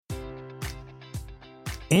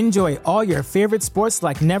Enjoy all your favorite sports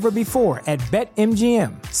like never before at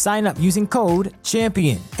BetMGM. Sign up using code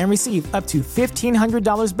CHAMPION and receive up to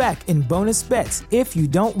 $1,500 back in bonus bets if you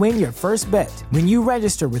don't win your first bet. When you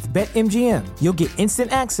register with BetMGM, you'll get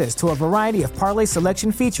instant access to a variety of parlay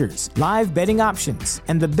selection features, live betting options,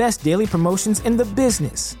 and the best daily promotions in the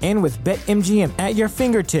business. And with BetMGM at your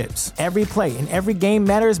fingertips, every play and every game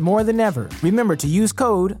matters more than ever. Remember to use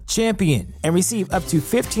code CHAMPION and receive up to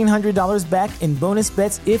 $1,500 back in bonus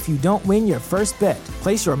bets if you don't win your first bet.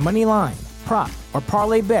 Place your money line, prop, or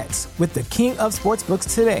parlay bets with the king of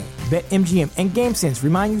sportsbooks today. BetMGM and GameSense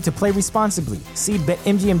remind you to play responsibly. See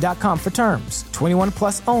BetMGM.com for terms. 21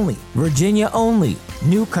 plus only. Virginia only.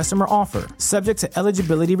 New customer offer. Subject to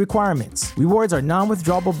eligibility requirements. Rewards are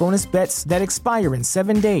non-withdrawable bonus bets that expire in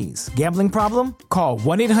 7 days. Gambling problem? Call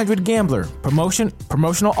 1-800-GAMBLER.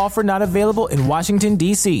 Promotional offer not available in Washington,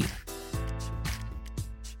 D.C.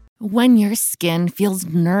 When your skin feels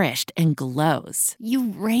nourished and glows,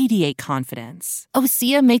 you radiate confidence.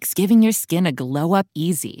 Osea makes giving your skin a glow-up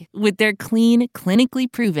easy with their clean, clinically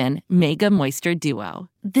proven Mega Moisture Duo.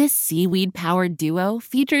 This seaweed-powered duo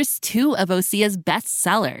features 2 of Osea's best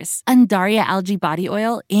sellers, Undaria Algae Body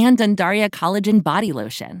Oil and Undaria Collagen Body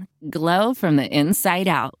Lotion. Glow from the inside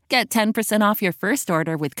out. Get 10% off your first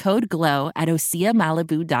order with code GLOW at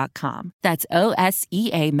OseaMalibu.com. That's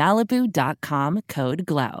OSEA Malibu.com, code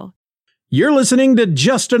GLOW. You're listening to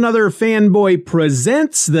Just Another Fanboy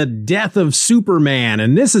Presents The Death of Superman,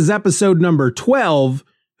 and this is episode number 12,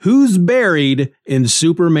 Who's Buried in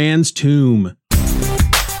Superman's Tomb?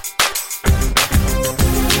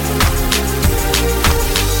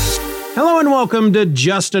 Hello and welcome to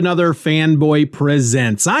Just Another Fanboy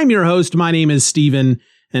Presents. I'm your host, my name is Steven,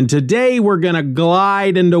 and today we're going to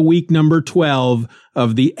glide into week number 12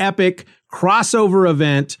 of the epic crossover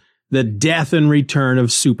event, The Death and Return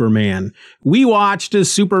of Superman. We watched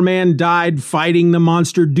as Superman died fighting the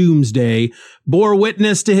monster Doomsday, bore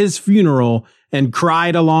witness to his funeral, and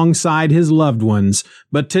cried alongside his loved ones.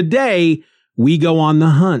 But today, we go on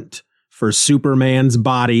the hunt for Superman's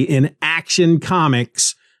body in Action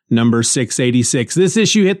Comics number 686. This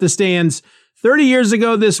issue hit the stands 30 years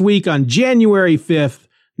ago this week on January 5th,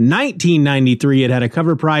 1993. It had a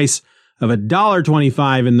cover price of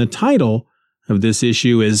 $1.25, and the title of this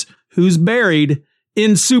issue is Who's Buried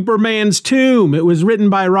in Superman's Tomb? It was written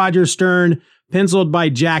by Roger Stern, penciled by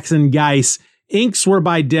Jackson Guice, inks were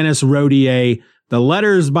by Dennis Rodier, the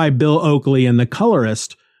letters by Bill Oakley, and the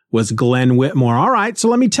colorist was Glenn Whitmore. All right, so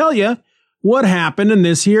let me tell you what happened in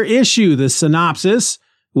this here issue. The synopsis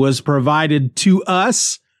was provided to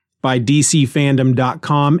us by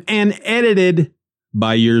DCFandom.com and edited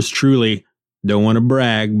by yours truly. Don't want to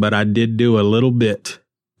brag, but I did do a little bit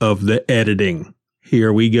of the editing.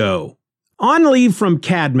 Here we go. On leave from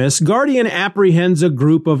Cadmus, Guardian apprehends a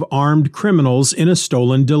group of armed criminals in a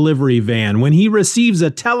stolen delivery van when he receives a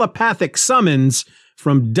telepathic summons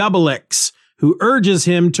from Double X, who urges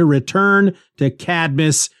him to return to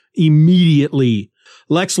Cadmus immediately.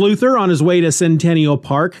 Lex Luthor, on his way to Centennial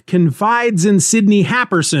Park, confides in Sidney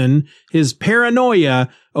Happerson his paranoia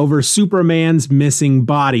over Superman's missing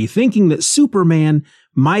body, thinking that Superman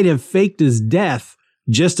might have faked his death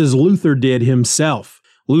just as Luthor did himself.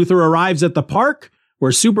 Luthor arrives at the park,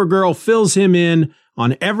 where Supergirl fills him in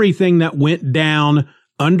on everything that went down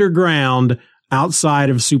underground outside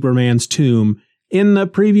of Superman's tomb in the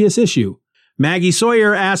previous issue. Maggie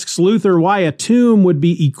Sawyer asks Luthor why a tomb would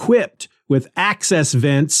be equipped with access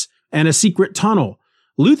vents and a secret tunnel.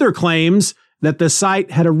 Luthor claims that the site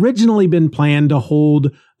had originally been planned to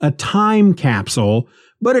hold a time capsule,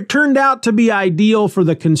 but it turned out to be ideal for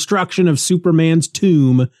the construction of Superman's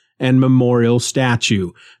tomb and memorial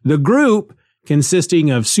statue. The group, consisting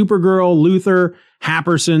of Supergirl, Luthor,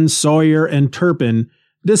 Happerson, Sawyer, and Turpin,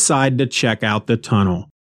 decide to check out the tunnel.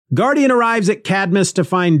 Guardian arrives at Cadmus to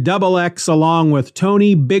find Double X along with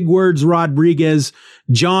Tony Big Words Rodriguez,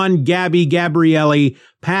 John Gabby Gabrielli,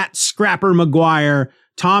 Pat Scrapper McGuire,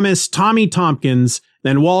 Thomas Tommy Tompkins,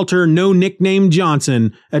 and Walter No Nickname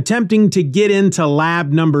Johnson attempting to get into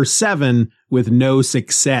lab number 7 with no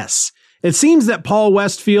success. It seems that Paul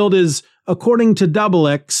Westfield is, according to Double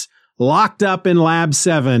X, locked up in lab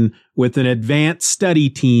 7 with an advanced study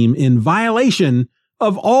team in violation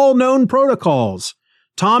of all known protocols.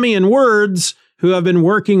 Tommy and Words, who have been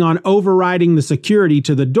working on overriding the security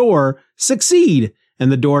to the door, succeed,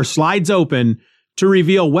 and the door slides open to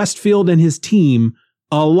reveal Westfield and his team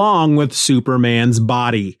along with Superman's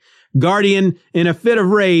body. Guardian, in a fit of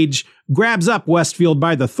rage, grabs up Westfield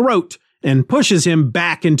by the throat and pushes him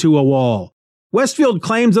back into a wall. Westfield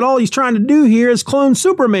claims that all he's trying to do here is clone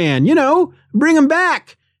Superman, bring him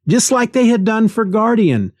back. just like they had done for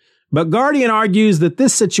Guardian. But Guardian argues that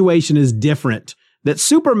this situation is different, that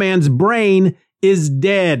Superman's brain is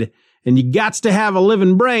dead, and you gots to have a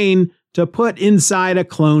living brain to put inside a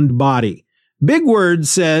cloned body. Big Word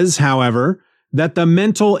says, however, that the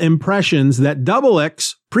mental impressions that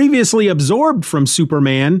Double-X previously absorbed from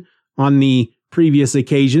Superman on the previous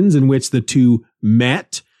occasions in which the two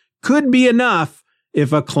met could be enough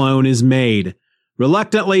if a clone is made.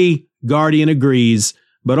 Reluctantly, Guardian agrees,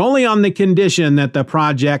 but only on the condition that the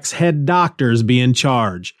project's head doctors be in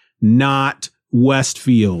charge, not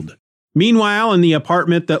Westfield. Meanwhile, in the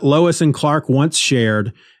apartment that Lois and Clark once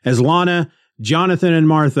shared, as Lana, Jonathan, and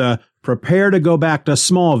Martha prepare to go back to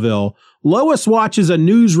Smallville, Lois watches a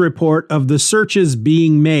news report of the searches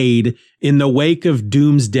being made in the wake of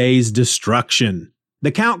Doomsday's destruction.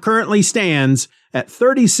 The count currently stands at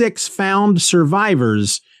 36 found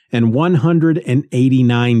survivors and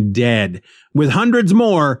 189 dead, with hundreds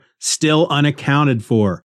more still unaccounted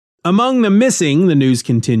for. Among the missing, the news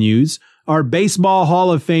continues, are Baseball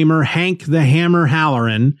Hall of Famer Hank the Hammer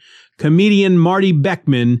Halloran, comedian Marty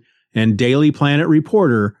Beckman, and Daily Planet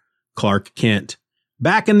reporter Clark Kent.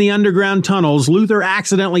 Back in the underground tunnels, Luthor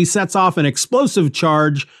accidentally sets off an explosive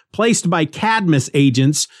charge placed by Cadmus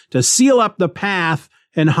agents to seal up the path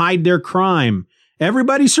and hide their crime.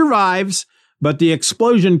 Everybody survives, but the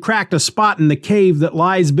explosion cracked a spot in the cave that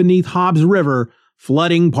lies beneath Hobbs River,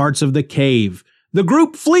 flooding parts of the cave. The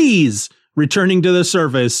group flees, returning to the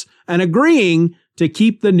surface and agreeing to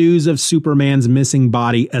keep the news of Superman's missing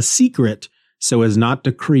body a secret so as not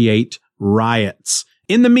to create riots.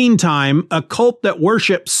 In the meantime, a cult that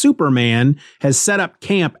worships Superman has set up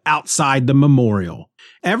camp outside the memorial.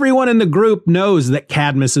 Everyone in the group knows that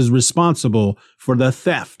Cadmus is responsible for the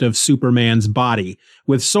theft of Superman's body,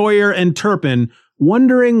 with Sawyer and Turpin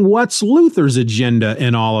wondering what's Luthor's agenda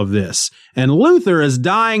in all of this. And Luthor is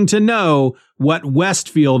dying to know what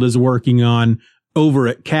Westfield is working on over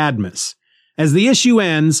at Cadmus. As the issue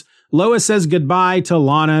ends, Lois says goodbye to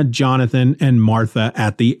Lana, Jonathan, and Martha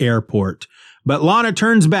at the airport. But Lana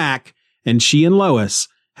turns back, and she and Lois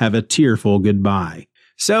have a tearful goodbye.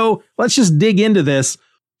 So let's just dig into this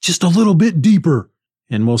just a little bit deeper,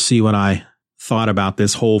 and we'll see what I thought about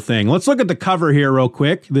this whole thing. Let's look at the cover here real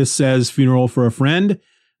quick. This says Funeral for a Friend,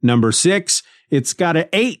 number 6. It's got an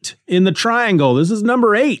 8 in the triangle. This is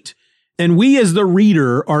number 8. And we as the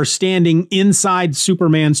reader are standing inside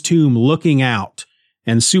Superman's tomb looking out,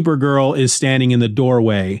 and Supergirl is standing in the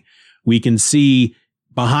doorway. We can see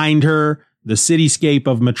behind her the cityscape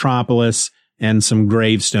of Metropolis and some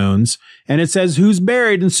gravestones. And it says, who's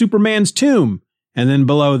buried in Superman's tomb? And then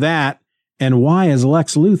below that, and why is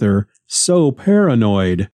Lex Luthor so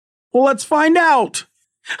paranoid? Well, let's find out.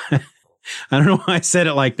 I don't know why I said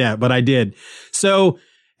it like that, but I did. So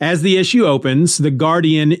as the issue opens, the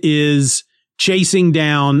Guardian is chasing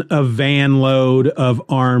down a van load of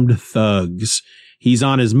armed thugs. He's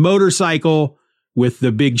on his motorcycle with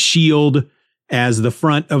the big shield as the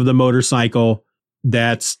front of the motorcycle.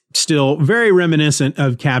 That's still very reminiscent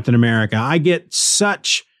of Captain America. I get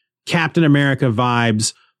such Captain America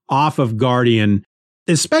vibes off of Guardian,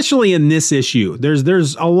 especially in this issue.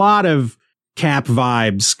 There's a lot of Cap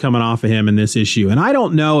vibes coming off of him in this issue. And I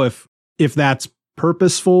don't know if that's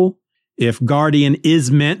purposeful, if Guardian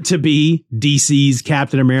is meant to be DC's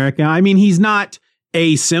Captain America. I mean, he's not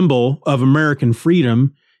a symbol of American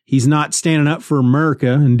freedom. He's not standing up for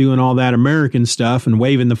America and doing all that American stuff and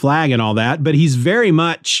waving the flag and all that, but he's very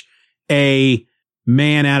much a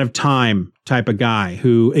man out of time type of guy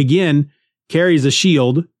who, again, carries a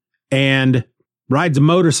shield and rides a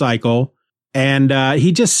motorcycle, and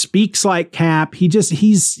he just speaks like Cap.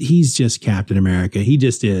 He's just Captain America. He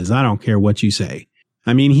just is. I don't care what you say.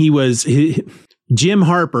 I mean, Jim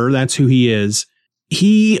Harper, that's who he is.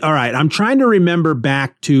 All right, I'm trying to remember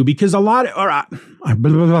back to, because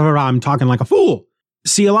I'm talking like a fool.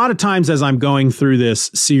 See, a lot of times as I'm going through this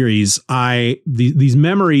series, these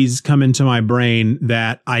memories come into my brain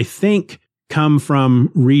that I think come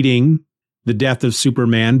from reading The Death of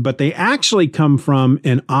Superman, but they actually come from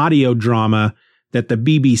an audio drama that the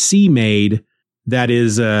BBC made that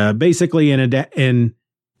is basically an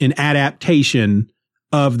adaptation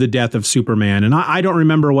of The Death of Superman. And I don't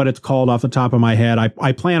remember what it's called off the top of my head.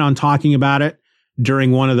 I plan on talking about it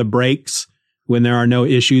during one of the breaks when there are no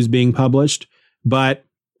issues being published. But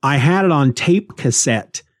I had it on tape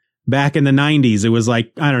cassette back in the 90s. It was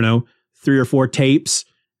like, I don't know, 3 or 4 tapes.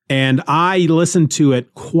 And I listened to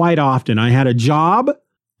it quite often. I had a job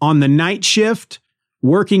on the night shift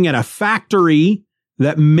working at a factory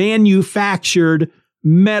that manufactured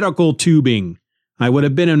medical tubing. I would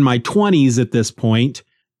have been in my 20s at this point,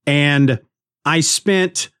 and I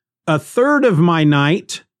spent a third of my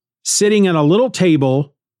night sitting at a little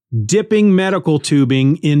table, dipping medical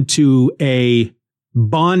tubing into a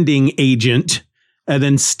bonding agent, and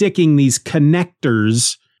then sticking these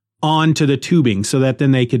connectors onto the tubing so that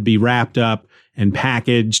then they could be wrapped up and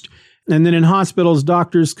packaged. And then in hospitals,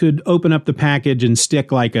 doctors could open up the package and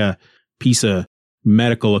stick like a piece of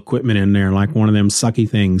medical equipment in there, like one of them sucky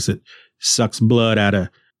things that sucks blood out of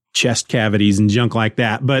chest cavities and junk like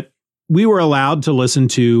that. But we were allowed to listen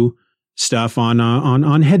to stuff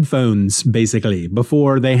on headphones, basically,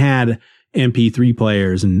 before they had MP3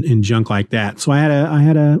 players and junk like that. So I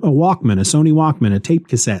had a Walkman, a Sony Walkman, a tape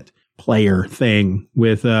cassette player thing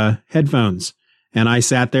with headphones. And I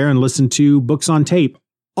sat there and listened to books on tape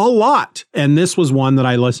a lot. And this was one that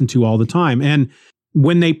I listened to all the time. And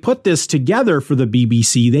when they put this together for the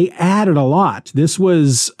BBC, they added a lot. This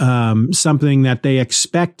was something that they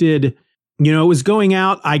expected, it was going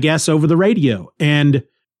out, I guess, over the radio. And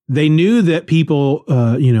they knew that people,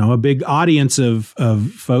 a big audience of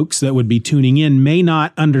folks that would be tuning in may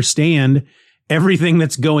not understand everything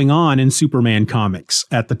that's going on in Superman comics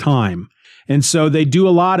at the time. And so they do a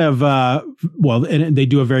lot of, and they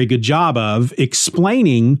do a very good job of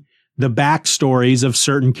explaining the backstories of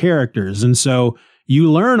certain characters. And so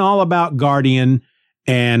you learn all about Guardian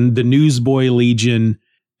and the Newsboy Legion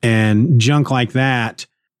and junk like that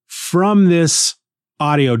from this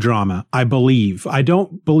audio drama, I believe. I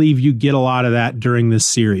don't believe you get a lot of that during this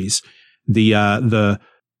series. The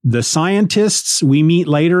scientists we meet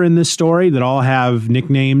later in this story that all have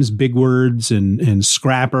nicknames, big words, and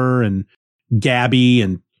Scrapper and Gabby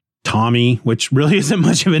and Tommy, which really isn't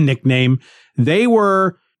much of a nickname. They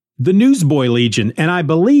were the Newsboy Legion, and I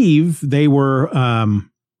believe they were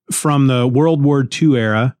from the World War II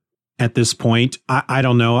era at this point. I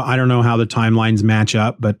don't know. I don't know how the timelines match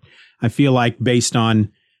up, but I feel like based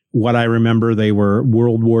on what I remember, they were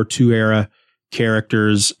World War II era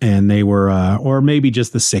characters, and they were, or maybe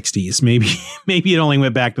just the 60s. Maybe it only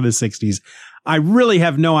went back to the 60s. I really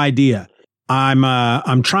have no idea.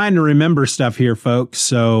 I'm trying to remember stuff here, folks.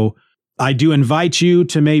 So I do invite you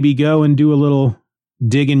to maybe go and do a little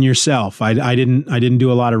digging yourself. I didn't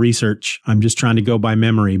do a lot of research. I'm just trying to go by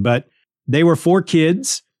memory. But they were 4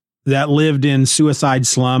 kids that lived in Suicide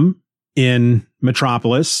Slum in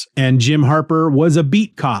Metropolis, and Jim Harper was a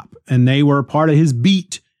beat cop, and they were part of his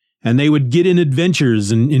beat, and they would get in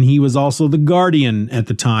adventures, and he was also the Guardian at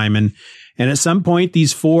the time. And at some point,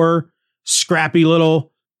 these 4 scrappy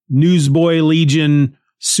little Newsboy Legion,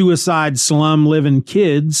 Suicide Slum living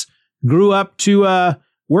kids grew up to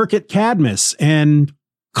work at Cadmus and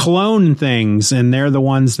clone things, and they're the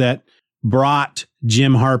ones that brought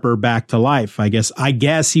Jim Harper back to life. I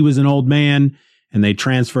guess he was an old man, and they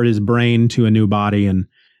transferred his brain to a new body. And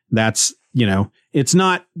that's, it's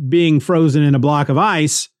not being frozen in a block of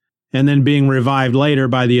ice and then being revived later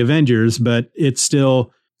by the Avengers, but it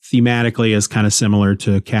still thematically is kind of similar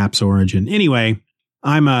to Cap's origin. Anyway,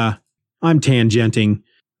 I'm tangenting.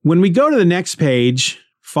 When we go to the next page,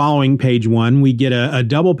 following page 1, we get a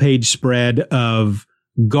double page spread of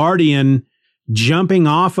Guardian jumping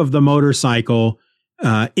off of the motorcycle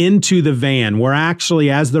into the van. We're actually,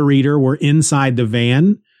 as the reader, we're inside the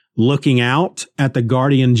van looking out at the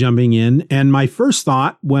Guardian jumping in. And my first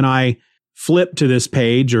thought when I flipped to this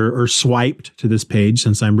page or swiped to this page,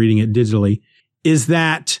 since I'm reading it digitally, is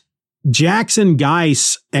that Jackson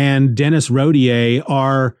Guice and Dennis Rodier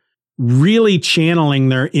are really channeling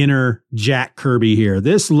their inner Jack Kirby here.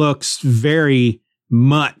 This looks very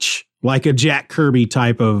much like a Jack Kirby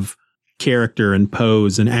type of character and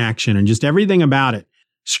pose and action, and just everything about it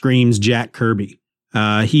screams Jack Kirby.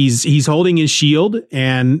 He's holding his shield,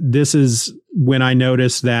 and this is when I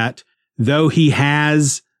noticed that though he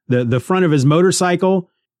has the front of his motorcycle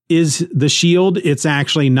is the shield, it's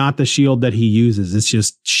actually not the shield that he uses. It's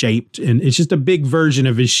just shaped, and it's just a big version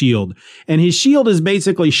of his shield. And his shield is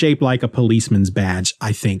basically shaped like a policeman's badge,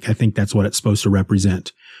 I think. I think that's what it's supposed to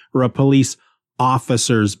represent. Or a police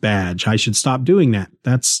officer's badge. I should stop doing that.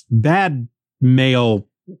 That's bad, male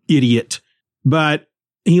idiot. But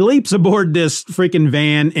he leaps aboard this freaking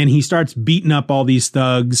van, and he starts beating up all these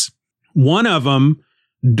thugs. One of them,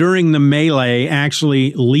 during the melee,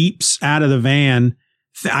 actually leaps out of the van.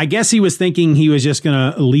 I guess he was thinking he was just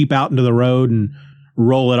going to leap out into the road and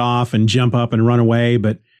roll it off and jump up and run away.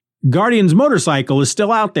 But Guardian's motorcycle is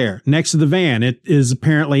still out there next to the van. It is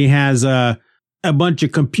apparently has a bunch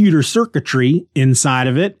of computer circuitry inside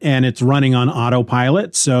of it, and it's running on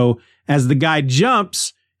autopilot. So as the guy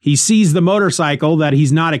jumps, he sees the motorcycle that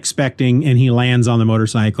he's not expecting, and he lands on the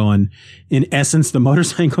motorcycle. And in essence, the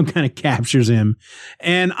motorcycle kind of captures him.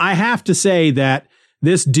 And I have to say that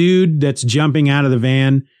this dude that's jumping out of the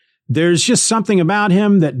van, there's just something about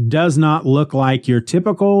him that does not look like your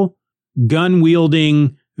typical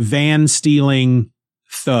gun-wielding, van-stealing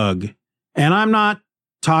thug. And I'm not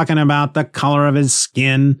talking about the color of his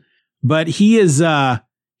skin, but he is,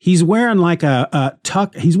 he's wearing like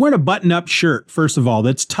he's wearing a button-up shirt, first of all,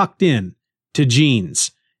 that's tucked in to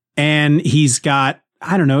jeans. And he's got,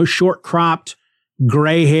 I don't know, short-cropped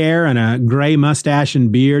gray hair and a gray mustache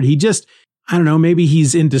and beard. He just, I don't know, maybe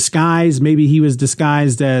he's in disguise. Maybe he was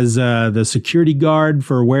disguised as the security guard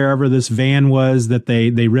for wherever this van was that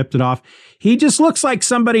they ripped it off. He just looks like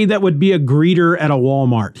somebody that would be a greeter at a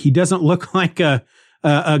Walmart. He doesn't look like a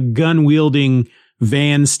gun-wielding,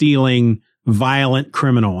 van-stealing, violent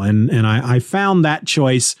criminal. And I found that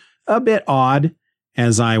choice a bit odd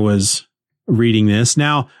as I was reading this.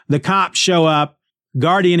 Now, the cops show up.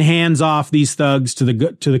 Guardian hands off these thugs to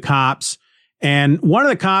the cops. And one of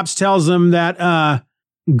the cops tells them that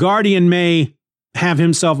Guardian may have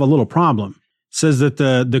himself a little problem. Says that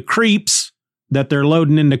the creeps that they're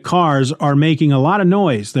loading into cars are making a lot of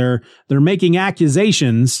noise. They're making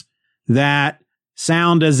accusations that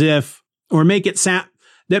sound as if, or make it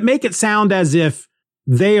sound as if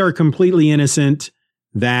they are completely innocent,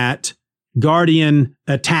 that Guardian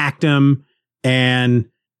attacked them and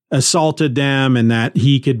assaulted them, and that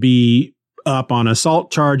he could be up on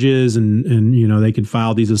assault charges and you know, they could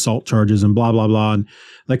file these assault charges and blah, blah, blah. And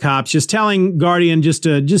the cops just telling Guardian just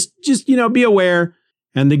to you know, be aware.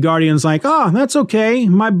 And the Guardian's like, oh, that's okay.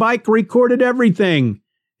 My bike recorded everything.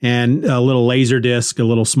 And a little laser disc, a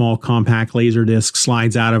little small compact laser disc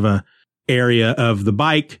slides out of a area of the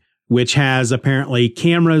bike, which has apparently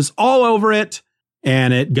cameras all over it.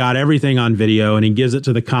 And it got everything on video, and he gives it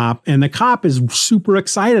to the cop. And the cop is super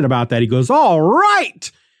excited about that. He goes, all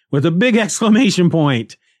right, with a big exclamation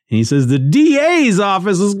point. And he says, the DA's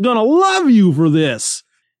office is going to love you for this.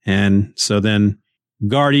 And so then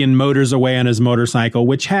Guardian motors away on his motorcycle,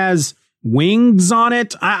 which has wings on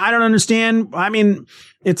it. I don't understand. I mean,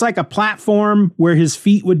 it's like a platform where his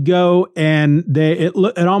feet would go, and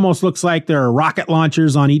it almost looks like there are rocket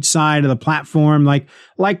launchers on each side of the platform, like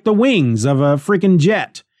the wings of a freaking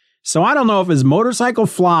jet. So I don't know if his motorcycle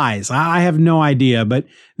flies. I have no idea. But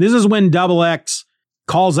this is when Double X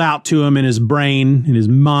calls out to him in his brain, in his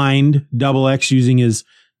mind, Double X using his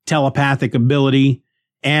telepathic ability.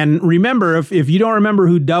 And remember, if you don't remember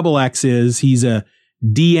who Double X is, he's a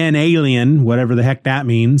DN alien, whatever the heck that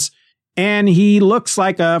means. And he looks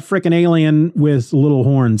like a frickin' alien with little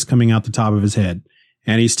horns coming out the top of his head.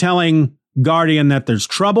 And he's telling Guardian that there's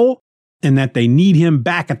trouble and that they need him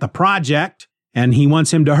back at the project, and he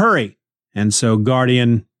wants him to hurry. And so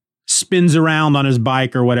Guardian spins around on his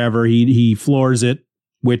bike or whatever. He floors it,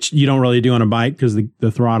 which you don't really do on a bike because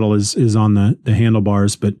the throttle is on the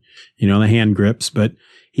handlebars, but you know, the hand grips. But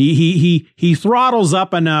he throttles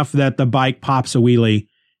up enough that the bike pops a wheelie,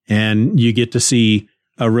 and you get to see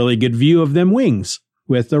a really good view of them wings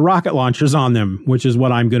with the rocket launchers on them, which is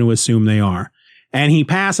what I'm going to assume they are. And he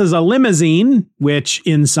passes a limousine, which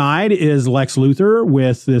inside is Lex Luthor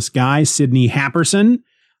with this guy, Sidney Happerson.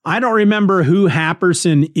 I don't remember who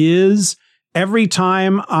Happerson is. Every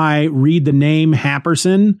time I read the name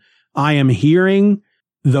Happerson, I am hearing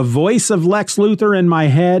the voice of Lex Luthor in my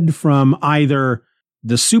head from either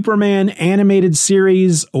the Superman animated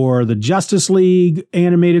series or the Justice League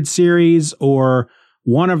animated series or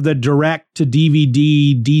one of the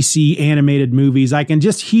direct-to-DVD DC animated movies. I can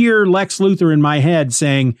just hear Lex Luthor in my head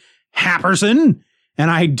saying, Happerson, and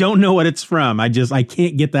I don't know what it's from. I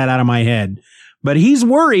can't get that out of my head. But he's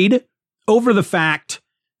worried over the fact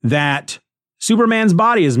that Superman's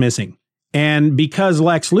body is missing. And because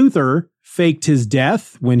Lex Luthor faked his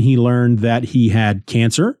death when he learned that he had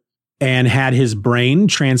cancer and had his brain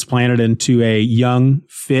transplanted into a young,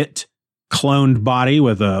 fit, cloned body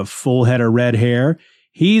with a full head of red hair,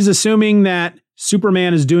 he's assuming that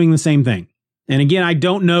Superman is doing the same thing. And again, I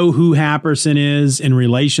don't know who Happerson is in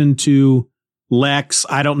relation to Lex.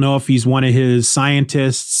 I don't know if he's one of his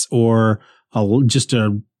scientists or just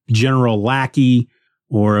a general lackey,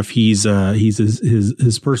 or if he's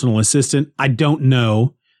his personal assistant. I don't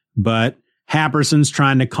know, but Happerson's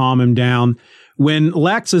trying to calm him down. When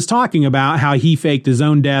Lex is talking about how he faked his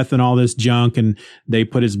own death and all this junk, and they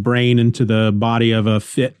put his brain into the body of a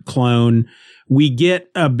fit clone, we get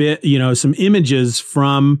a bit, some images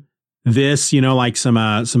from this, like some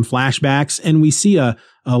flashbacks, and we see a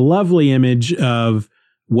lovely image of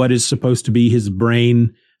what is supposed to be his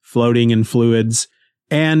brain floating in fluids,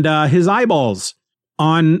 and his eyeballs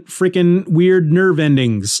on freaking weird nerve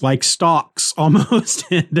endings, like stalks almost.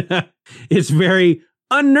 And it's very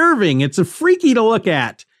unnerving. It's a freaky to look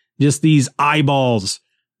at. just these eyeballs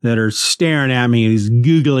that are staring at me, these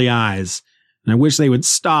googly eyes. And I wish they would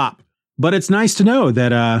stop. But it's nice to know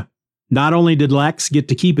that not only did Lex get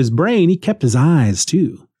to keep his brain, he kept his eyes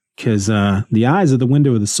too. Because the eyes are the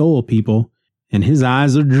window of the soul, people. And his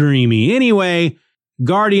eyes are dreamy. Anyway,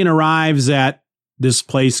 Guardian arrives at this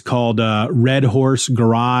place called Red Horse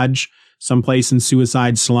Garage, someplace in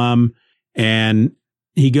Suicide Slum. And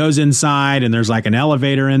he goes inside and there's like an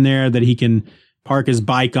elevator in there that he can park his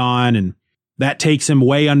bike on. And that takes him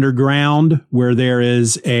way underground where there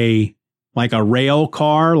is a rail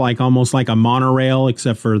car, like almost like a monorail,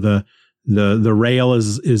 except for the rail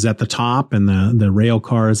is at the top and the rail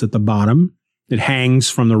car is at the bottom. It hangs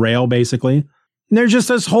from the rail, basically. And there's just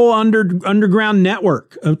this whole underground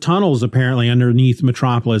network of tunnels, apparently, underneath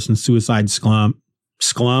Metropolis and Suicide Slum.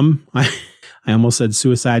 I almost said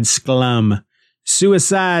Suicide Slum.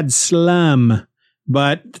 Suicide Slum.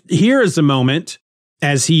 But here is the moment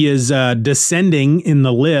as he is descending in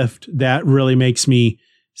the lift that really makes me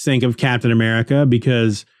think of Captain America,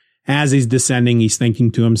 because as he's descending, he's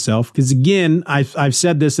thinking to himself, because again, I've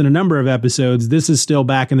said this in a number of episodes, this is still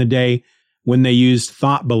back in the day when they used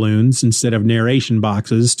thought balloons instead of narration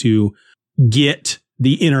boxes to get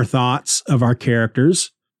the inner thoughts of our characters.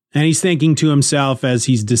 And he's thinking to himself as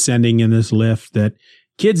he's descending in this lift that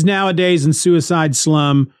kids nowadays in Suicide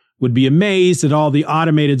Slum would be amazed at all the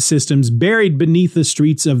automated systems buried beneath the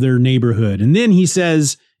streets of their neighborhood. And then he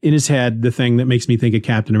says in his head the thing that makes me think of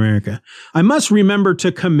Captain America. I must remember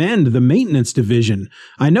to commend the maintenance division.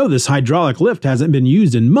 I know this hydraulic lift hasn't been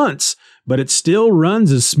used in months, but it still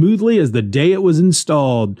runs as smoothly as the day it was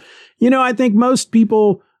installed. I think most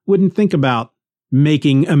people wouldn't think about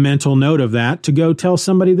making a mental note of that to go tell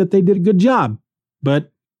somebody that they did a good job.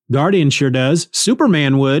 But Guardian sure does.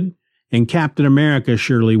 Superman would, and Captain America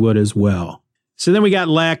surely would as well. So then we got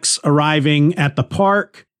Lex arriving at the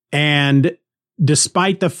park, and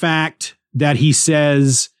despite the fact that he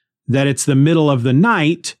says that it's the middle of the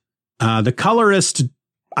night, the colorist,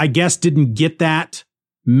 I guess, didn't get that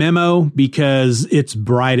memo because it's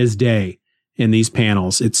bright as day in these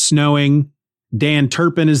panels. It's snowing. Dan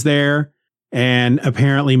Turpin is there. And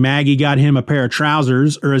apparently Maggie got him a pair of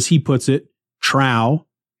trousers, or as he puts it, trow.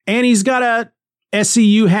 And he's got a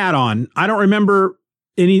SCU hat on. I don't remember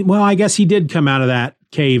I guess he did come out of that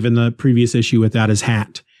cave in the previous issue without his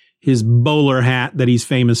hat. His bowler hat that he's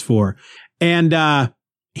famous for. And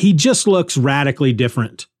he just looks radically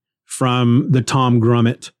different from the Tom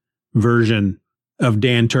Grummett version of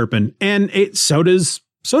Dan Turpin. And so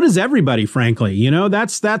does everybody, frankly.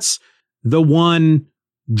 That's the one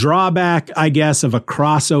drawback, I guess, of a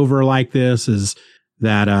crossover like this, is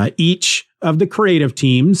that each of the creative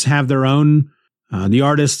teams have their own, the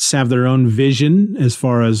artists have their own vision as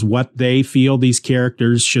far as what they feel these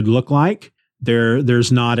characters should look like.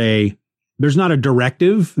 There's not a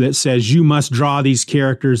directive that says you must draw these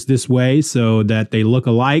characters this way so that they look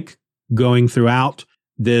alike going throughout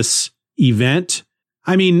this event.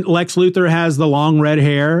 I mean, Lex Luthor has the long red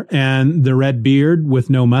hair and the red beard with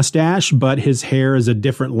no mustache, but his hair is a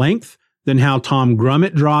different length than how Tom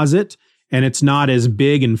Grummett draws it. And it's not as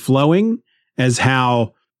big and flowing as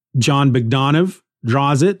how John Bogdanove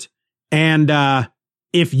draws it. And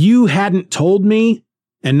if you hadn't told me,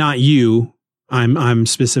 and not you, I'm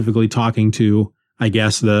specifically talking to, I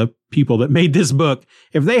guess, the people that made this book.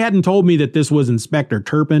 If they hadn't told me that this was Inspector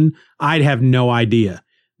Turpin, I'd have no idea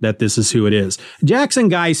that this is who it is. Jackson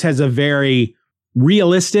Guice has a very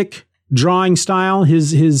realistic drawing style.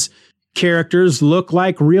 His characters look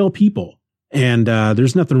like real people. And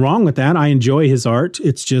there's nothing wrong with that. I enjoy his art.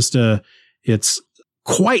 It's just it's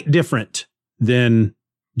quite different than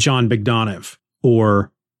John Bogdanove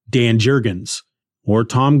or Dan Jurgens or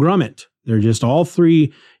Tom Grummett. They're just all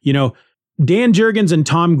three, Dan Jurgens and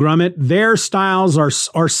Tom Grummett, their styles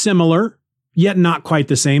are similar, yet not quite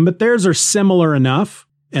the same, but theirs are similar enough.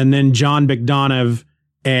 And then John Bogdanove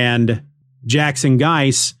and Jackson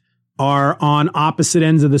Guice are on opposite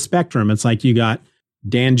ends of the spectrum. It's like you got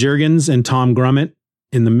Dan Jurgens and Tom Grummett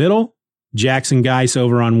in the middle, Jackson Guice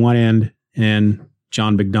over on one end, and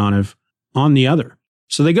John Bogdanove on the other.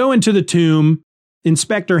 So they go into the tomb.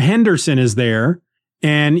 Inspector Henderson is there,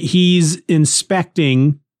 and he's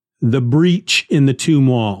inspecting the breach in the tomb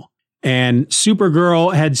wall. And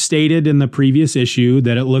Supergirl had stated in the previous issue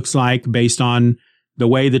that it looks like, based on the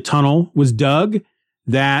way the tunnel was dug,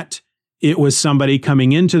 that it was somebody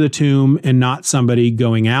coming into the tomb and not somebody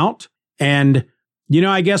going out. And,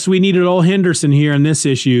 I guess we needed old Henderson here in this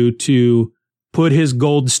issue to put his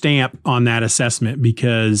gold stamp on that assessment,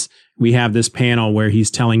 because we have this panel where he's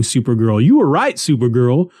telling Supergirl, "You were right,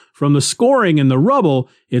 Supergirl. From the scoring and the rubble,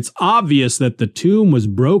 it's obvious that the tomb was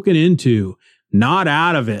broken into, not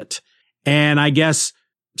out of it." And I guess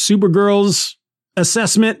Supergirl's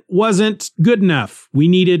assessment wasn't good enough. We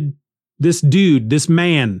needed this dude, this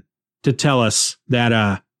man, to tell us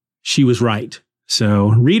that she was right. So,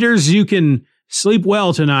 readers, you can sleep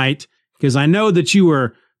well tonight, because I know that you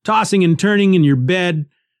were tossing and turning in your bed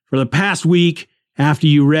for the past week after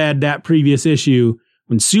you read that previous issue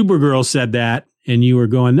when Supergirl said that, and you were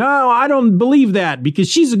going, "No, I don't believe that, because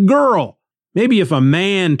she's a girl." Maybe if a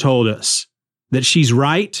man told us that she's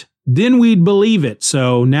right, then we'd believe it.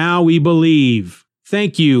 So now we believe.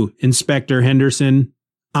 Thank you, Inspector Henderson.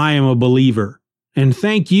 I am a believer. And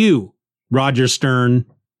thank you, Roger Stern,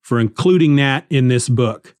 for including that in this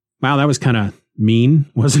book. Wow, that was kind of mean,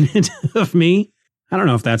 wasn't it, of me? I don't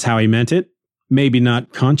know if that's how he meant it. Maybe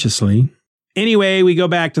not consciously. Anyway, we go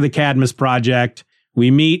back to the Cadmus Project.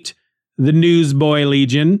 We meet the Newsboy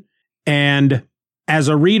Legion. And as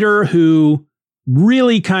a reader who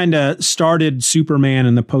really kind of started Superman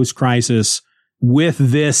in the post-crisis with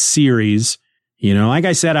this series, you know, like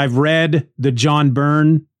I said, I've read the John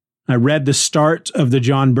Byrne. I read the start of the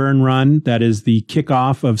John Byrne run. That is the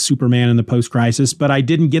kickoff of Superman in the post-crisis, but I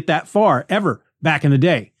didn't get that far ever back in the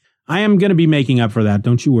day. I am going to be making up for that.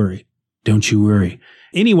 Don't you worry. Don't you worry.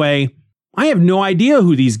 Anyway, I have no idea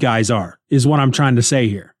who these guys are, is what I'm trying to say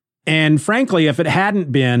here. And frankly, if it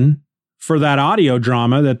hadn't been for that audio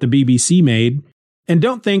drama that the BBC made, and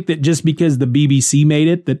don't think that just because the BBC made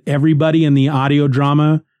it, that everybody in the audio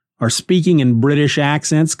drama are speaking in British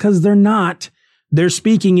accents, because they're not. They're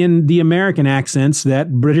speaking in the American accents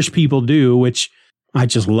that British people do, which I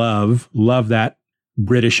just love that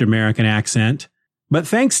British American accent. But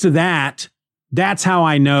thanks to that, that's how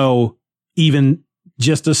I know even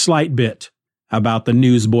just a slight bit about the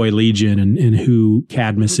Newsboy Legion and who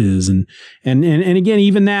Cadmus is. And again,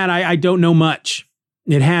 even that, I don't know much.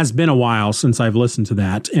 It has been a while since I've listened to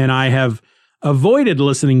that, and I have avoided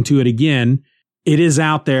listening to it again. It is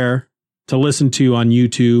out there to listen to on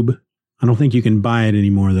YouTube. I don't think you can buy it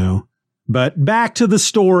anymore, though. But back to the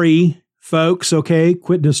story, folks, okay?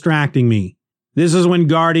 Quit distracting me. This is when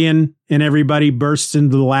Guardian and everybody bursts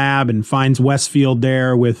into the lab and finds Westfield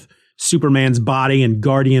there with Superman's body, and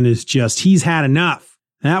Guardian is just, he's had enough.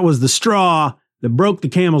 That was the straw that broke the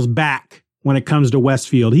camel's back when it comes to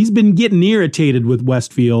Westfield. He's been getting irritated with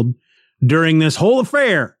Westfield during this whole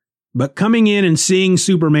affair. But coming in and seeing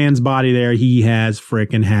Superman's body there, he has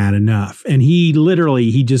frickin' had enough. And he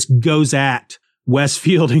just goes at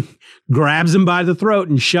Westfield and grabs him by the throat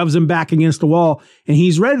and shoves him back against the wall. And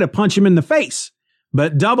he's ready to punch him in the face.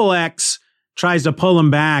 But Double X tries to pull him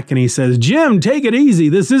back and he says, "Jim, take it easy.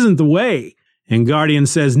 This isn't the way." And Guardian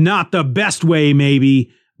says, "Not the best way,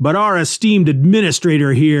 maybe, but our esteemed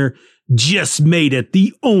administrator here just made it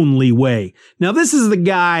the only way." Now, this is the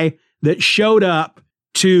guy that showed up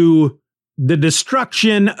to the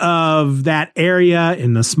destruction of that area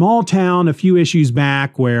in the small town a few issues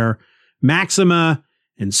back where Maxima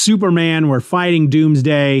and Superman were fighting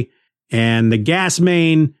Doomsday, and the gas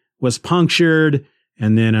main was punctured,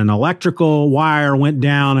 and then an electrical wire went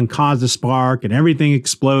down and caused a spark, and everything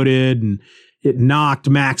exploded, and it knocked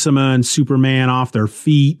Maxima and Superman off their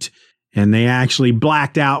feet, and they actually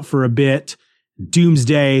blacked out for a bit.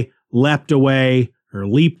 Doomsday leapt away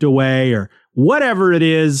or whatever it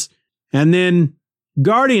is. And then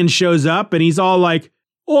Guardian shows up and he's all like,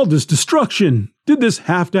 "All this destruction. Did this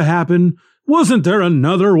have to happen? Wasn't there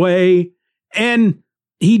another way?" And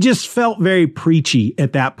he just felt very preachy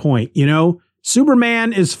at that point. You know,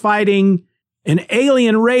 Superman is fighting an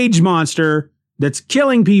alien rage monster that's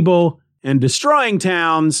killing people and destroying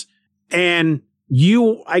towns. And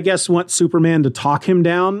you, I guess, want Superman to talk him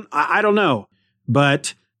down. I don't know,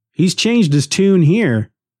 but he's changed his tune here.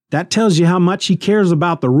 That tells you how much he cares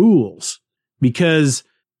about the rules, because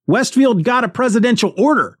Westfield got a presidential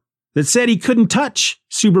order that said he couldn't touch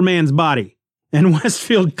Superman's body. And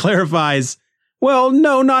Westfield clarifies, "Well,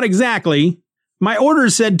 no, not exactly. My order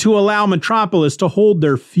said to allow Metropolis to hold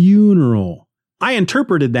their funeral. I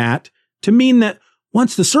interpreted that to mean that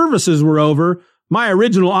once the services were over, my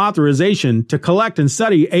original authorization to collect and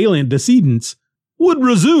study alien decedents would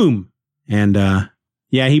resume." And,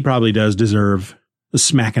 yeah, he probably does deserve a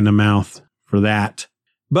smack in the mouth for that.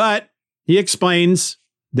 But he explains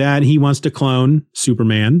that he wants to clone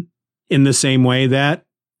Superman in the same way that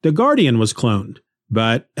the Guardian was cloned.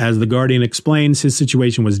 But as the Guardian explains, his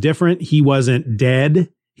situation was different. He wasn't dead.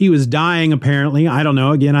 He was dying, apparently. I don't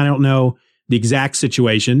know. Again, I don't know the exact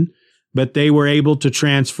situation. but they were able to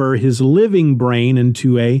transfer his living brain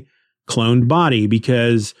into a cloned body,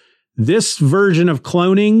 because this version of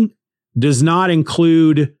cloning does not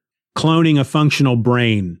include cloning a functional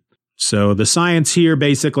brain. So the science here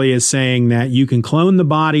basically is saying that you can clone the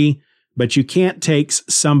body, but you can't take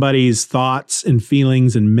somebody's thoughts and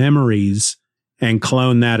feelings and memories and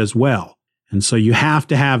clone that as well. And so you have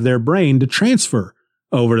to have their brain to transfer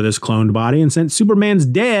over to this cloned body. And since Superman's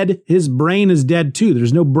dead, his brain is dead too.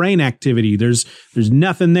 There's no brain activity. There's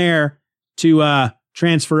nothing there to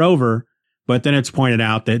transfer over. But then it's pointed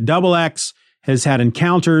out that Double X has had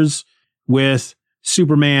encounters with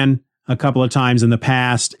Superman a couple of times in the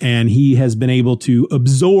past, and he has been able to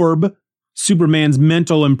absorb Superman's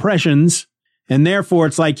mental impressions. And therefore,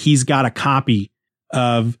 it's like he's got a copy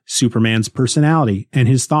of Superman's personality and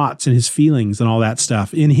his thoughts and his feelings and all that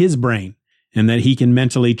stuff in his brain, and that he can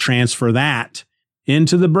mentally transfer that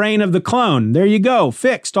into the brain of the clone. There you go.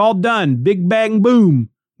 Fixed. All done. Big bang boom.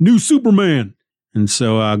 New Superman. And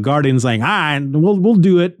so Guardian's like, all right, we'll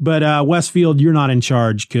do it. But Westfield, you're not in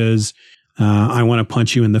charge because I want to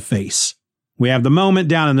punch you in the face. We have the moment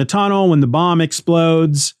down in the tunnel when the bomb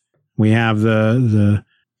explodes. We have the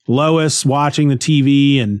Lois watching the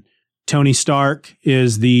TV, and Tony Stark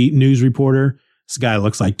is the news reporter. This guy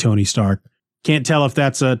looks like Tony Stark. Can't tell if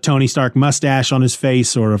that's a Tony Stark mustache on his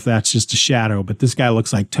face or if that's just a shadow, but this guy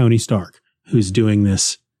looks like Tony Stark who's doing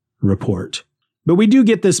this report. But we do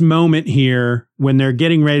get this moment here when they're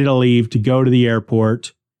getting ready to leave to go to the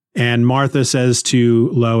airport, and Martha says to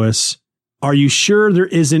Lois, "Are you sure there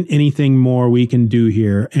isn't anything more we can do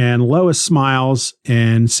here?" And Lois smiles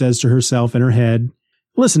and says to herself in her head,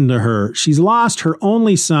 listen to her. She's lost her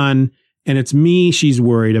only son, and it's me she's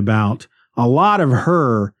worried about. A lot of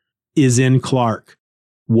her is in Clark.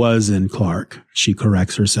 Was in Clark. She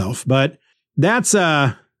corrects herself. But that's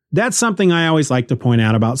something I always like to point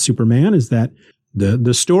out about Superman, is that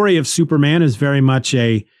the story of Superman is very much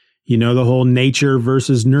the whole nature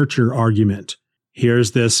versus nurture argument.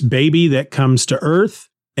 Here's this baby that comes to Earth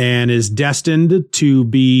and is destined to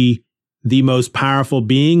be the most powerful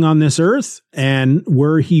being on this earth. And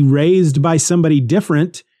were he raised by somebody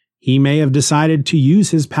different, he may have decided to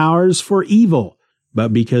use his powers for evil.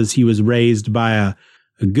 But because he was raised by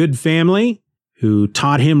a good family who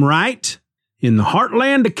taught him right in the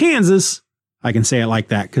heartland of Kansas, I can say it like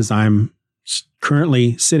that because I'm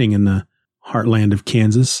currently sitting in the heartland of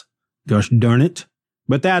Kansas. Gosh darn it.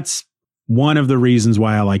 But that's one of the reasons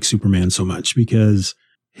why I like Superman so much, because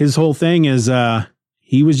his whole thing is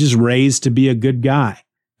he was just raised to be a good guy.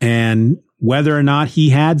 And whether or not he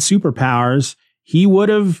had superpowers, he would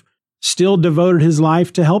have still devoted his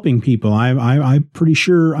life to helping people. I'm pretty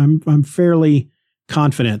sure, I'm fairly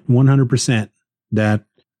confident 100% that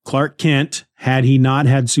Clark Kent, had he not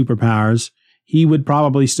had superpowers, he would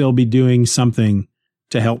probably still be doing something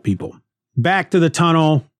to help people. Back to the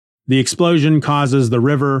tunnel, the explosion causes the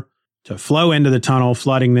river to flow into the tunnel,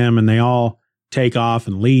 flooding them, and they all take off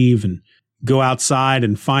and leave and go outside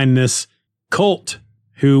and find this cult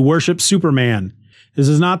who worships Superman. This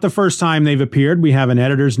is not the first time they've appeared. We have an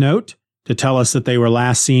editor's note to tell us that they were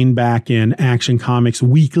last seen back in Action Comics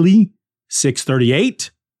Weekly 638,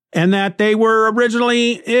 and that they were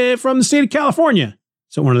originally from the state of California.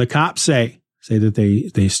 So one of the cops say that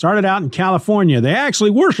they started out in California. They actually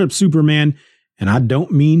worship Superman, and I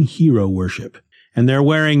don't mean hero worship. And they're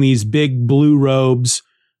wearing these big blue robes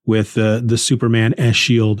with the Superman S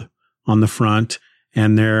shield on the front,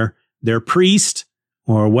 and their priest,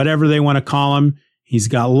 or whatever they want to call him, he's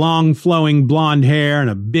got long flowing blonde hair and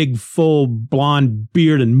a big full blonde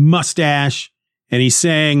beard and mustache. And he's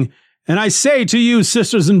saying, "And I say to you,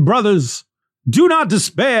 sisters and brothers, do not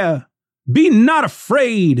despair. Be not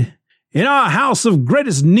afraid. In our house of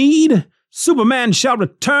greatest need, Superman shall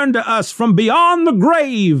return to us from beyond the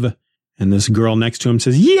grave." And this girl next to him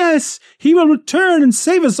says, "Yes, he will return and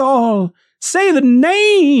save us all. Say the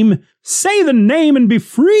name and be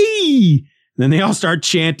free." And then they all start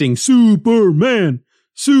chanting, "Superman,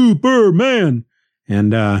 Superman."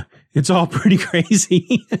 And it's all pretty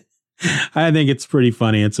crazy. I think it's pretty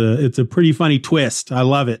funny. It's a pretty funny twist. I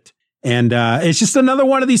love it. And it's just another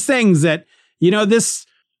one of these things that, this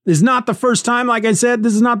is not the first time. Like I said,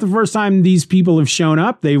 this is not the first time these people have shown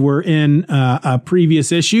up. They were in a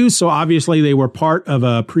previous issue. So obviously they were part of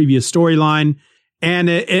a previous storyline. And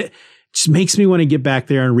it just makes me want to get back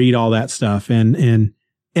there and read all that stuff. And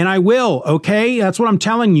I will. Okay. That's what I'm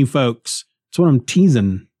telling you folks. That's what I'm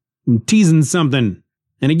teasing. I'm teasing something.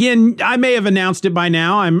 And again, I may have announced it by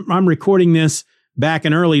now. I'm recording this back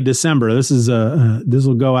in early December. This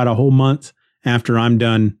will go out a whole month after I'm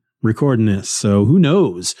done recording this. So who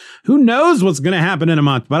knows? Who knows what's going to happen in a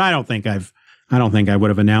month? But I don't think I would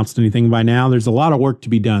have announced anything by now. There's a lot of work to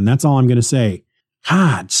be done. That's all I'm going to say.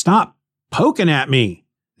 God, stop poking at me.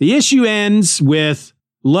 The issue ends with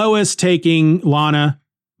Lois taking Lana,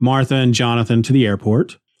 Martha, and Jonathan to the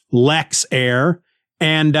airport. Lex Air.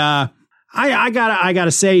 And I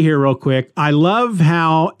gotta say here real quick, I love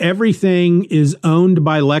how everything is owned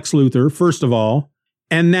by Lex Luthor, first of all,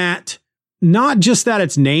 and that not just that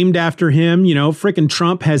it's named after him, frickin'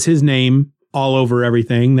 Trump has his name all over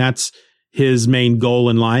everything. That's his main goal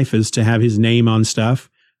in life, is to have his name on stuff.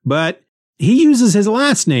 But he uses his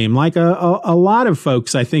last name like a lot of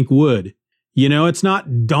folks, I think, would. It's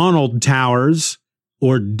not Donald Towers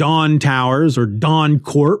or Don Towers or Don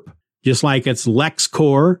Corp, just like it's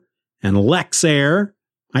LexCorp and Lex Air.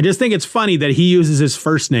 I just think it's funny that he uses his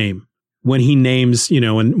first name when he names,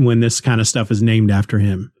 when this kind of stuff is named after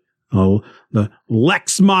him. Oh, the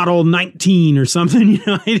Lex Model 19 or something.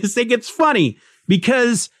 I just think it's funny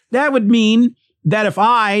because that would mean that if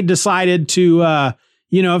I decided to,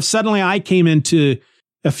 if suddenly I came into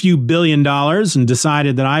a few $1 billion and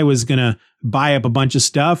decided that I was going to buy up a bunch of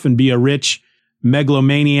stuff and be a rich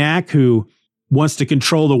megalomaniac who wants to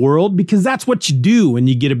control the world, because that's what you do when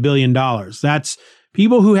you get $1 billion. That's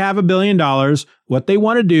people who have $1 billion. What they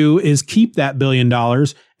want to do is keep that $1 billion.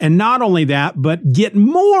 And not only that, but get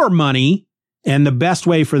more money. And the best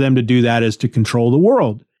way for them to do that is to control the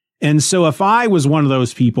world. And so if I was one of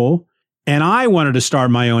those people and I wanted to start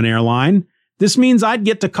my own airline, this means I'd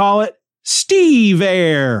get to call it Steve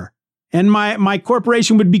Air. And my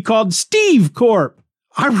corporation would be called Steve Corp.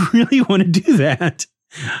 I really want to do that.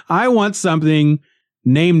 I want something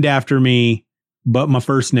named after me, but my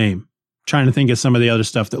first name. I'm trying to think of some of the other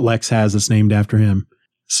stuff that Lex has that's named after him,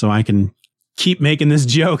 so I can keep making this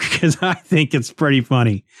joke because I think it's pretty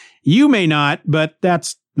funny. You may not, but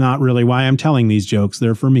that's not really why I'm telling these jokes.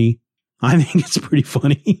 They're for me. I think it's pretty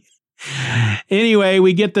funny. Anyway,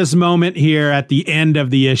 we get this moment here at the end of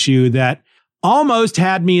the issue that almost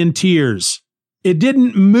had me in tears. It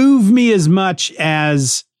didn't move me as much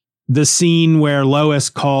as the scene where Lois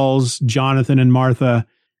calls Jonathan and Martha,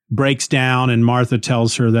 breaks down, and Martha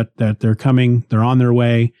tells her that they're coming, they're on their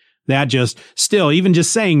way. That just, still, even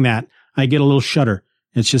just saying that, I get a little shudder.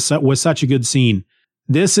 It's just, was such a good scene.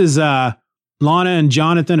 This is, Lana and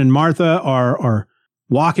Jonathan and Martha are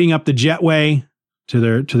walking up the jetway to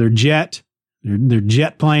their jet, their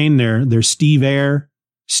jet plane, their Steve Air,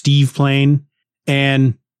 Steve plane.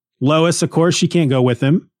 And Lois, of course, she can't go with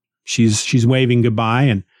them. She's waving goodbye,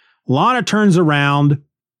 and Lana turns around,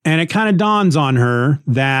 and it kind of dawns on her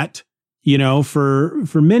that, for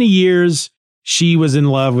many years, she was in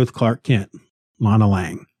love with Clark Kent, Lana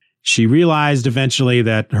Lang. She realized eventually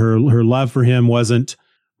that her love for him wasn't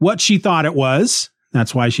what she thought it was.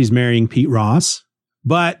 That's why she's marrying Pete Ross.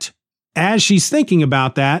 But as she's thinking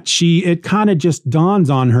about that, it kind of just dawns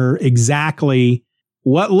on her exactly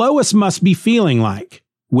what Lois must be feeling like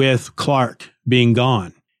with Clark being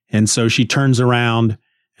gone. And so she turns around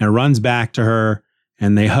and runs back to her,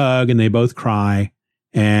 and they hug and they both cry.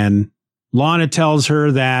 And Lana tells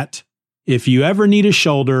her that if you ever need a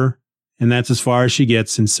shoulder, and that's as far as she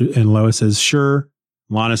gets. And Lois says, sure.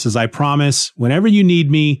 Lana says, I promise, whenever you need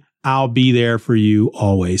me, I'll be there for you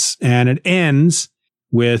always. And it ends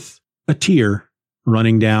with a tear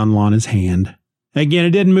running down Lana's hand. Again,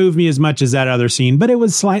 it didn't move me as much as that other scene, but it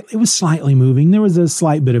was slightly moving. There was a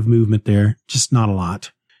slight bit of movement there, just not a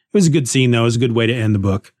lot. It was a good scene, though. It was a good way to end the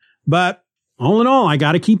book. But all in all, I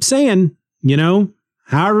got to keep saying,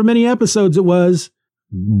 however many episodes it was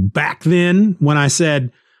back then when I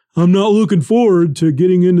said, I'm not looking forward to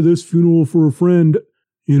getting into this funeral for a friend,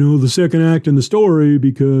 the second act in the story,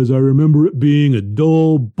 because I remember it being a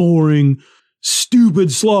dull, boring,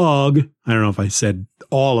 stupid slog. I don't know if I said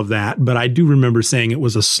all of that, but I do remember saying it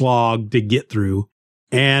was a slog to get through.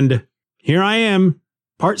 And here I am,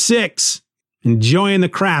 part 6. Enjoying the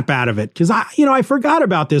crap out of it. Because I forgot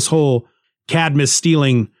about this whole Cadmus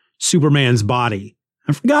stealing Superman's body.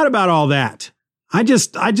 I forgot about all that.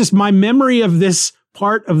 My memory of this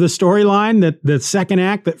part of the storyline, that the second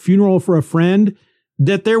act, that funeral for a friend,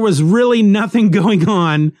 that there was really nothing going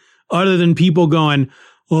on other than people going,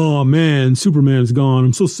 oh man, Superman's gone.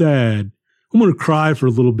 I'm so sad. I'm going to cry for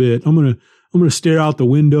a little bit. I'm going to stare out the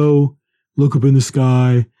window, look up in the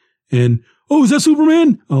sky, and oh, is that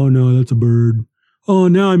Superman? Oh no, that's a bird. Oh,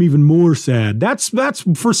 now I'm even more sad. That's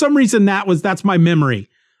for some reason that's my memory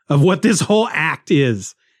of what this whole act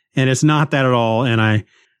is. And it's not that at all. And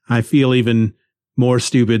I feel even more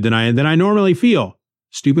stupid than I normally feel.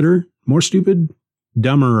 Stupider, more stupid,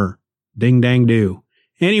 dumberer. Ding dang do.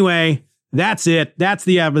 Anyway, that's it. That's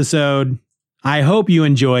the episode. I hope you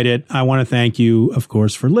enjoyed it. I want to thank you, of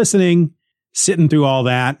course, for listening, sitting through all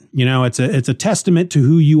that. You know, it's a testament to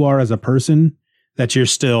who you are as a person that you're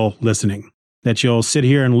still listening, that you'll sit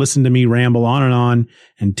here and listen to me ramble on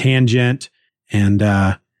and tangent and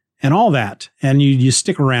all that. And you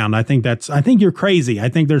stick around. I think you're crazy. I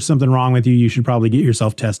think there's something wrong with you. You should probably get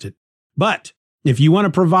yourself tested. But if you want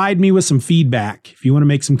to provide me with some feedback, if you want to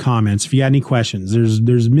make some comments, if you got any questions,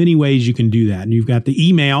 there's many ways you can do that. And you've got the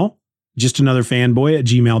email,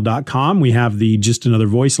 justanotherfanboy@gmail.com. We have the Just Another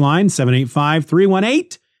voice line,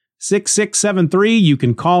 785-318-6673. You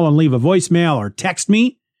can call and leave a voicemail or text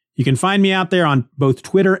me. You can find me out there on both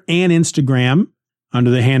Twitter and Instagram under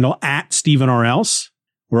the handle @StephenRelse.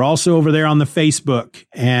 We're also over there on the Facebook.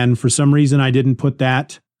 And for some reason, I didn't put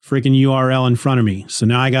that freaking URL in front of me. So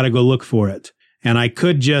now I got to go look for it. And I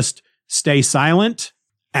could just stay silent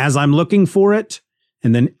as I'm looking for it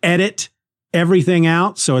and then edit everything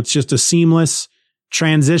out. So it's just a seamless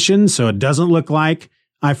transition. So it doesn't look like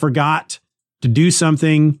I forgot to do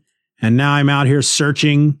something. And now I'm out here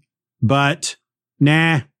searching, but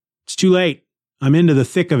nah, it's too late. I'm into the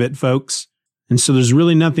thick of it, folks. And so there's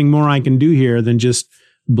really nothing more I can do here than just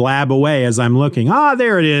blab away as I'm looking.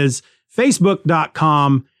 There it is.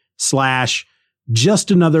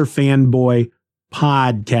 Facebook.com/JustAnotherFanboy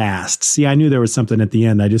podcast. See, I knew there was something at the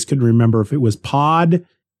end. I just couldn't remember if it was pod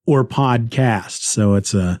or podcast. So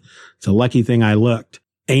it's a lucky thing I looked.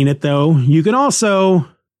 Ain't it though? You can also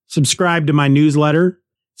subscribe to my newsletter.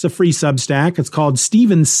 It's a free Substack. It's called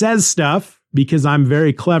Steven Says Stuff because I'm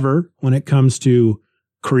very clever when it comes to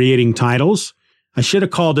creating titles. I should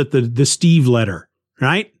have called it the Steve letter,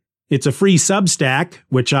 right? It's a free Substack,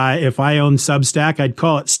 which if I owned Substack, I'd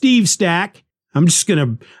call it Steve Stack. There's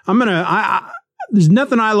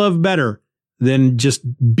nothing I love better than just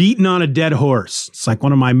beating on a dead horse. It's like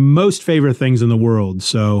one of my most favorite things in the world.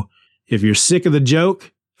 So if you're sick of the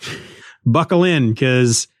joke, buckle in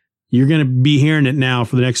because you're going to be hearing it now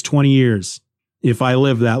for the next 20 years if I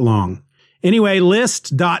live that long. Anyway,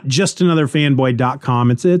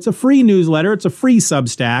 list.justanotherfanboy.com. It's a free newsletter. It's a free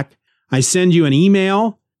Substack. I send you an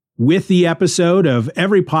email with the episode of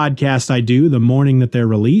every podcast I do the morning that they're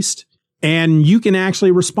released. And you can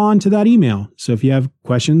actually respond to that email. So if you have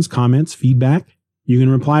questions, comments, feedback, you can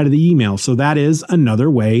reply to the email. So that is another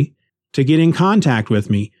way to get in contact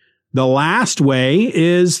with me. The last way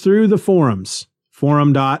is through the forums,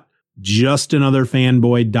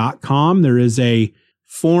 forum.justanotherfanboy.com. There is a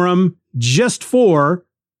forum just for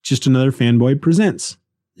Just Another Fanboy Presents.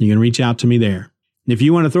 You can reach out to me there. If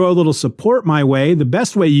you want to throw a little support my way, the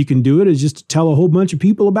best way you can do it is just to tell a whole bunch of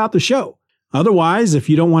people about the show. Otherwise, if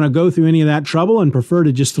you don't want to go through any of that trouble and prefer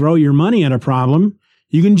to just throw your money at a problem,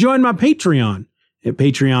 you can join my Patreon at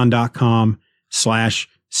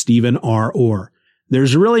patreon.com/Stephen R. Orr.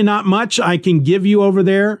 There's really not much I can give you over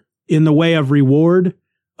there in the way of reward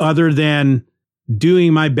other than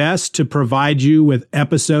doing my best to provide you with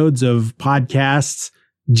episodes of podcasts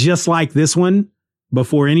just like this one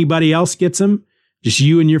before anybody else gets them. Just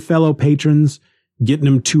you and your fellow patrons getting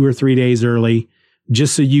them 2 or 3 days early,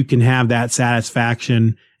 just so you can have that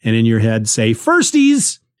satisfaction and in your head say,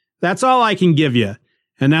 firsties, that's all I can give you.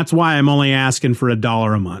 And that's why I'm only asking for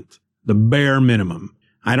 $1 a month, the bare minimum.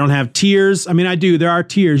 I don't have tiers. I mean, I do. There are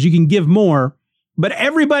tiers. You can give more, but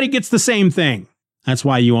everybody gets the same thing. That's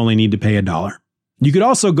why you only need to pay $1. You could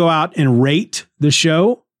also go out and rate the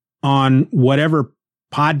show on whatever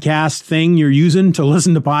podcast thing you're using to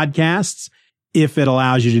listen to podcasts, if it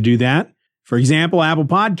allows you to do that. For example, Apple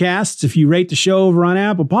Podcasts, if you rate the show over on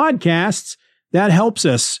Apple Podcasts, that helps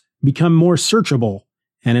us become more searchable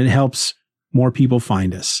and it helps more people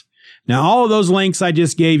find us. Now, all of those links I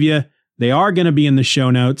just gave you, they are going to be in the show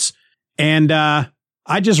notes. And I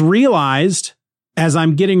just realized as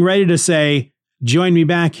I'm getting ready to say, join me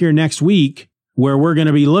back here next week where we're going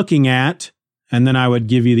to be looking at, and then I would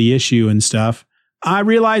give you the issue and stuff. I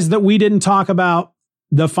realized that we didn't talk about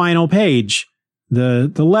the final page,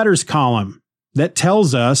 the letters column that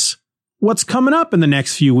tells us what's coming up in the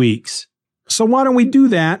next few weeks. So why don't we do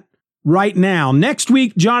that right now? Next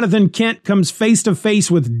week, Jonathan Kent comes face to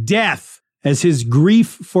face with death as his grief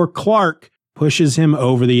for Clark pushes him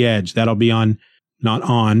over the edge. That'll be in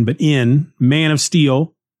Man of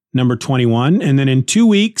Steel, number 21. And then in 2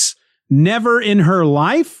 weeks, never in her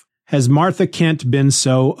life has Martha Kent been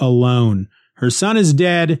so alone. Her son is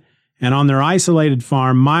dead, and on their isolated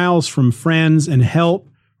farm, miles from friends and help,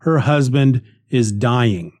 her husband is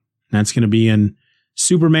dying. That's going to be in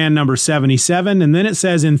Superman number 77. And then it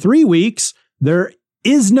says in 3 weeks, there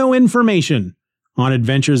is no information on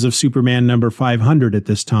Adventures of Superman number 500 at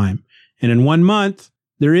this time. And in 1 month,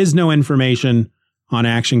 There is no information on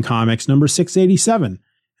Action Comics number 687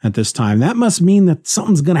 at this time. That must mean that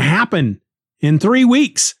something's going to happen in 3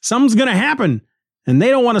 weeks. Something's going to happen, and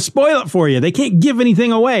they don't want to spoil it for you. They can't give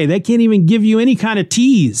anything away. They can't even give you any kind of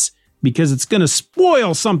tease because it's going to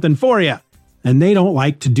spoil something for you. And they don't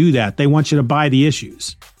like to do that. They want you to buy the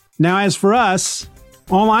issues. Now, as for us,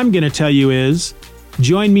 all I'm going to tell you is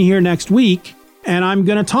join me here next week, and I'm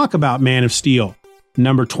going to talk about Man of Steel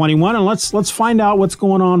number 21, and let's find out what's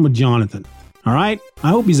going on with Jonathan. All right? I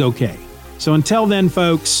hope he's okay. So until then,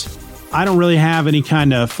 folks, I don't really have any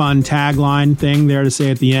kind of fun tagline thing there to say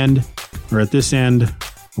at the end or at this end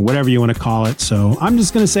or whatever you want to call it. So I'm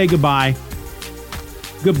just going to say goodbye.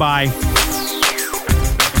 Goodbye.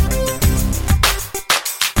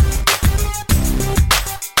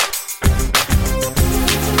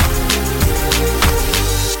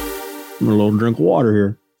 I'm a little drink of water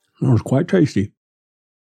here. That was quite tasty.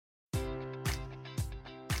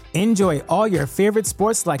 Enjoy all your favorite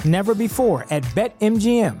sports like never before at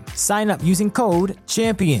BetMGM. Sign up using code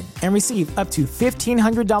CHAMPION and receive up to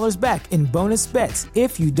 $1,500 back in bonus bets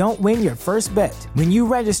if you don't win your first bet. When you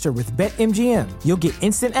register with BetMGM, you'll get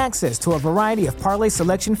instant access to a variety of parlay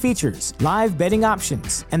selection features, live betting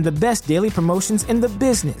options, and the best daily promotions in the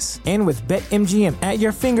business. And with BetMGM at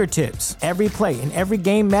your fingertips, every play and every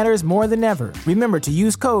game matters more than ever. Remember to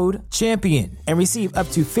use code CHAMPION and receive up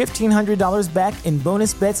to $1,500 back in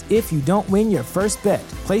bonus bets if you don't win your first bet.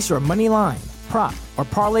 Place your money line, prop, or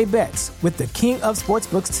parlay bets with the king of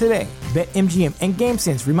sportsbooks today. BetMGM and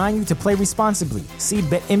GameSense remind you to play responsibly. See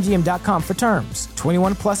BetMGM.com for terms.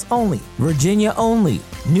 21 plus only. Virginia only.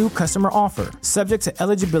 New customer offer. Subject to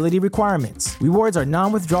eligibility requirements. Rewards are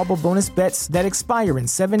non-withdrawable bonus bets that expire in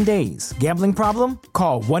 7 days. Gambling problem?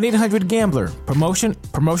 Call 1-800-GAMBLER.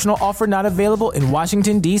 Promotional offer not available in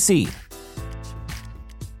Washington, D.C.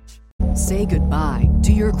 Say goodbye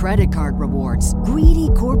to your credit card rewards. Greedy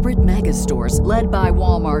corporate mega stores, led by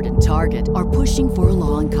Walmart and Target, are pushing for a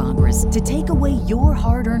law in Congress to take away your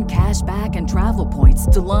hard-earned cash back and travel points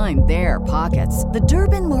to line their pockets. The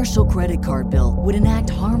Durbin-Marshall credit card bill would enact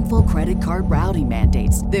harmful credit card routing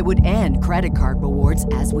mandates that would end credit card rewards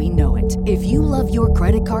as we know it. If you love your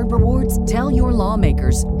credit card rewards, tell your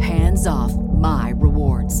lawmakers, hands off my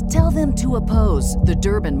rewards. Tell them to oppose the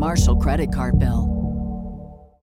Durbin-Marshall credit card bill.